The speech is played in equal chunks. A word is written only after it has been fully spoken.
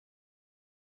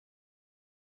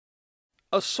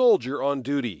a soldier on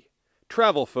duty,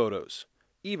 travel photos,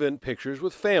 even pictures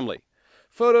with family.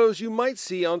 Photos you might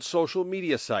see on social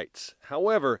media sites.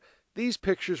 However, these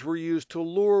pictures were used to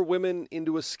lure women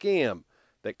into a scam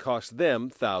that cost them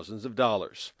thousands of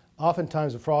dollars.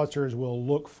 Oftentimes, the fraudsters will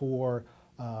look for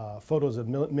photos of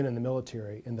men in the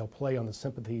military, and they'll play on the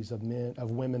sympathies of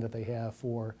women that they have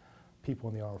for people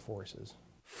in the armed forces.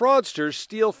 Fraudsters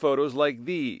steal photos like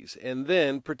these and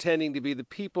then, pretending to be the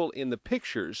people in the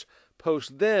pictures,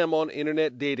 post them on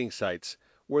internet dating sites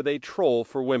where they troll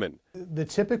for women. The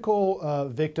typical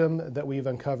victim that we've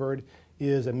uncovered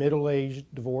is a middle-aged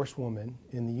divorced woman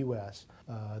in the U.S.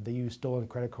 They use stolen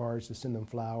credit cards to send them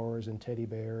flowers and teddy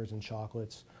bears and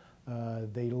chocolates.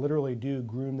 They literally do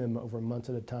groom them over months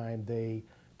at a time. They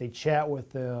chat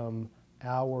with them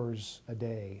hours a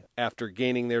day. After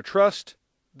gaining their trust,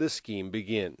 the scheme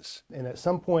begins. And at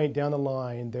some point down the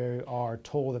line, they are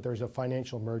told that there's a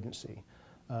financial emergency.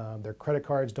 Their credit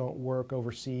cards don't work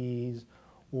overseas,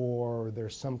 or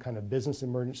there's some kind of business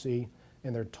emergency,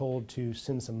 and they're told to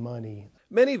send some money.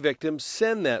 Many victims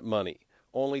send that money,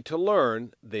 only to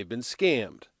learn they've been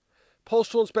scammed.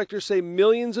 Postal inspectors say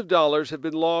millions of dollars have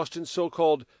been lost in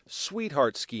so-called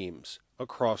sweetheart schemes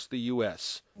across the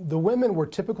U.S. The women were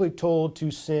typically told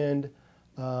to send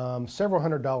several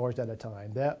 $100s at a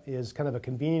time. That is kind of a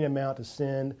convenient amount to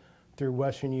send through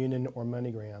Western Union or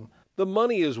MoneyGram. The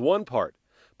money is one part,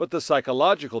 but the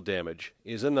psychological damage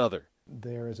is another.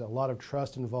 There is a lot of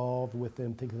trust involved with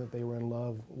them thinking that they were in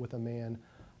love with a man.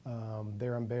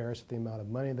 They're embarrassed at the amount of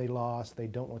money they lost. They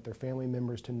don't want their family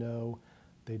members to know.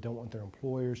 They don't want their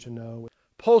employers to know.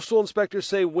 Postal inspectors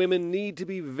say women need to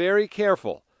be very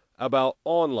careful about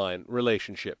online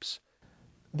relationships.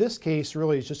 This case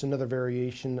really is just another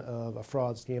variation of a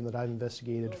fraud scam that I've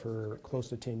investigated for close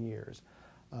to 10 years.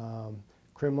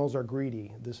 Criminals are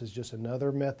greedy. This is just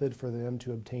another method for them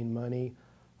to obtain money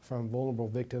from vulnerable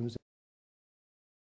victims.